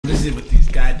it with these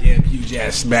goddamn huge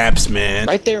ass maps, man.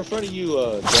 Right there in front of you,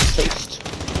 just taste.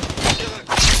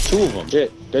 2 of them.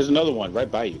 Shit. There's another one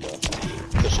right by you, bro.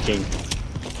 There's King.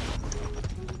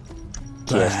 What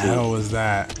the hell was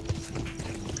that?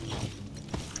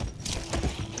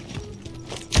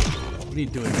 What are you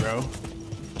doing, bro?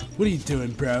 What are you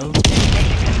doing, bro?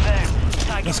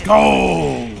 Let's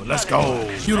go! Let's go!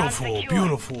 Beautiful,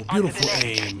 beautiful, beautiful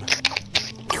aim.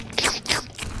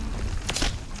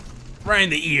 Right in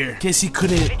the ear. Guess he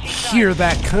couldn't hear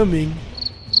that coming.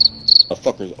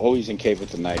 Motherfucker's always in cave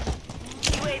with the knife.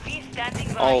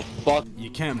 Oh, fuck. You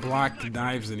can't block the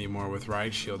knives anymore with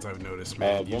riot shields, I've noticed,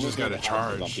 man. You just gotta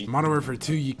charge. Modern Warfare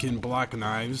 2, you can block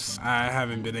knives. I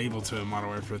haven't been able to in Modern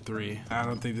Warfare 3. I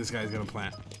don't think this guy's gonna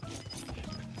plant.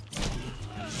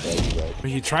 Yeah, you're right.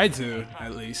 But he tried to,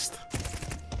 at least.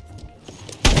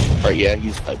 Oh yeah,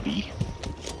 he's a B.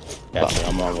 Gotcha,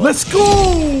 I'm on. Let's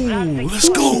go! Let's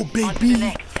go,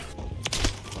 baby!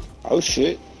 Oh,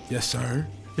 shit. Yes, sir.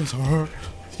 Yes, sir.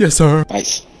 Yes, sir.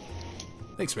 Nice.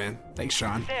 Thanks, man. Thanks,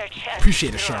 Sean.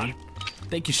 Appreciate it, Sean.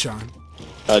 Thank you, Sean.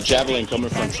 Javelin coming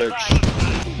from Church.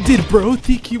 Did bro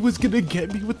think he was gonna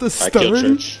get me with the I killed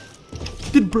stun? Church.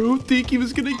 Did bro think he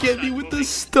was gonna get me with the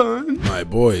stun? Alright,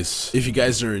 boys. If you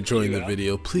guys are enjoying the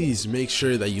video, please make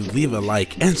sure that you leave a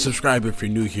like and subscribe if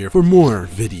you're new here for more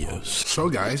videos. So,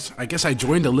 guys, I guess I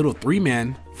joined a little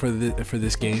 3-man for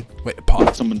this game. Wait,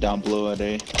 pause. Someone down below at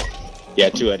A. Yeah,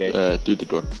 2 at A. Through the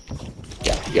door.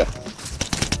 Yeah.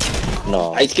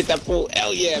 No. Nice, get that full.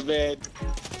 Hell yeah, man.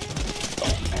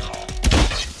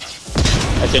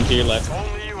 That's him to your left.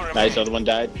 Nice, other one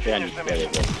died. Behind you. There you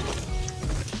go.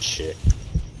 Shit.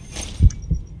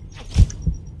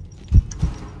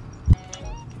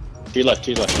 To your left,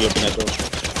 You open that door.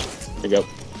 There you go.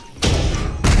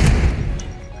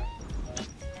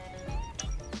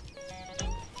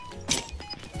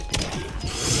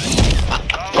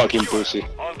 Fucking pussy.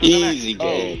 Easy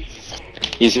game.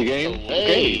 Easy game?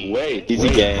 Hey, wait. Easy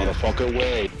game. Motherfucker,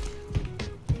 wait.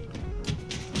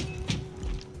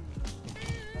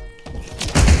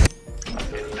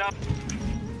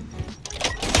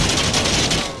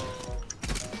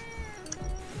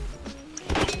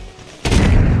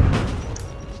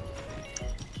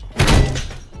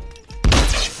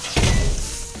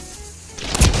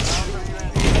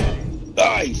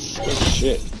 Nice. Good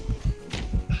shit.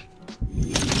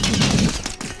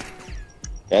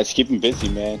 Yeah, just keep him busy,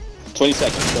 man. 20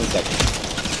 seconds.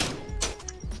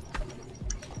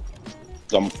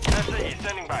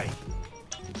 Standing by.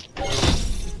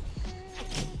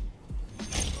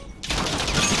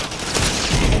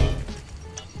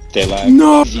 Stay alive.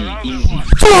 No! Easy.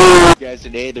 You guys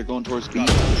today, they're going towards B.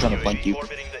 They're trying to flank you.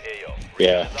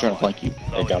 Yeah. Trying to flank you.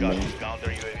 They got me.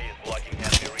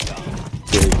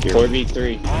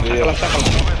 4v3.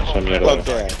 Fuck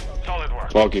that.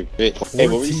 Fuck it, bitch. Hey,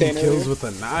 what were you saying kills earlier? with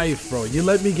a knife, bro. You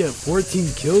let me get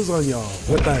 14 kills on y'all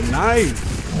with a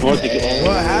knife. What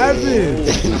happened?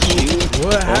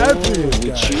 What happened,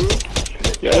 guys?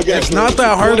 Yeah, It's not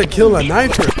that hard to kill a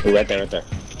knifer. Oh, right there.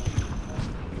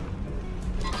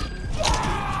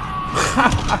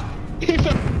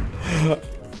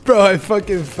 Bro, I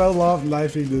fucking fell off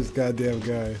knifing this goddamn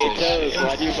guy.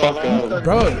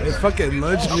 Bro, it fucking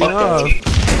lunged me off.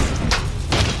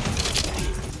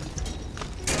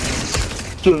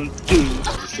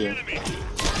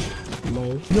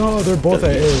 No, they're both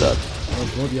at A.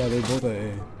 They're both at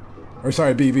A. Or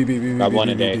sorry, B. Got one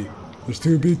at A. There's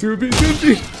 2B.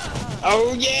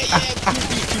 Oh yeah.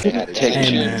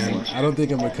 Hey man, I don't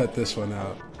think I'm gonna cut this one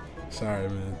out. Sorry,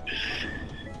 man.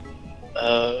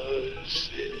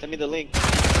 Shit. Send me the link.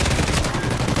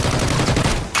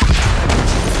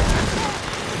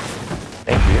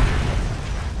 Thank you.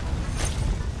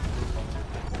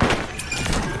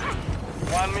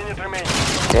 1 minute remaining.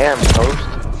 Damn, Toast.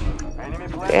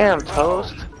 Damn,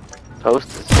 Toast. Toast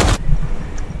is...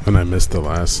 And I missed the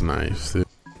last knife, dude.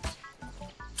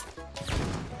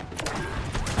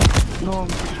 No,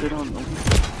 they don't know.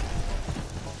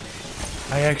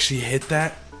 I actually hit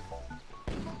that.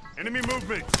 Enemy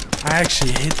movement. I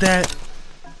actually hit that.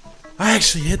 I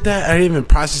didn't even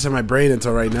process in my brain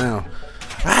until right now.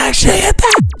 I actually hit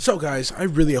that. So guys, I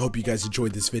really hope you guys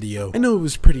enjoyed this video. I know it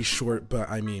was pretty short, but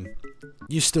I mean,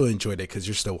 you still enjoyed it because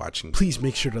you're still watching. Please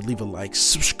make sure to leave a like,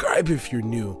 subscribe if you're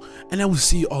new, and I will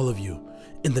see all of you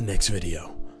in the next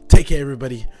video. Take care,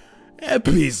 everybody, and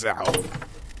peace out.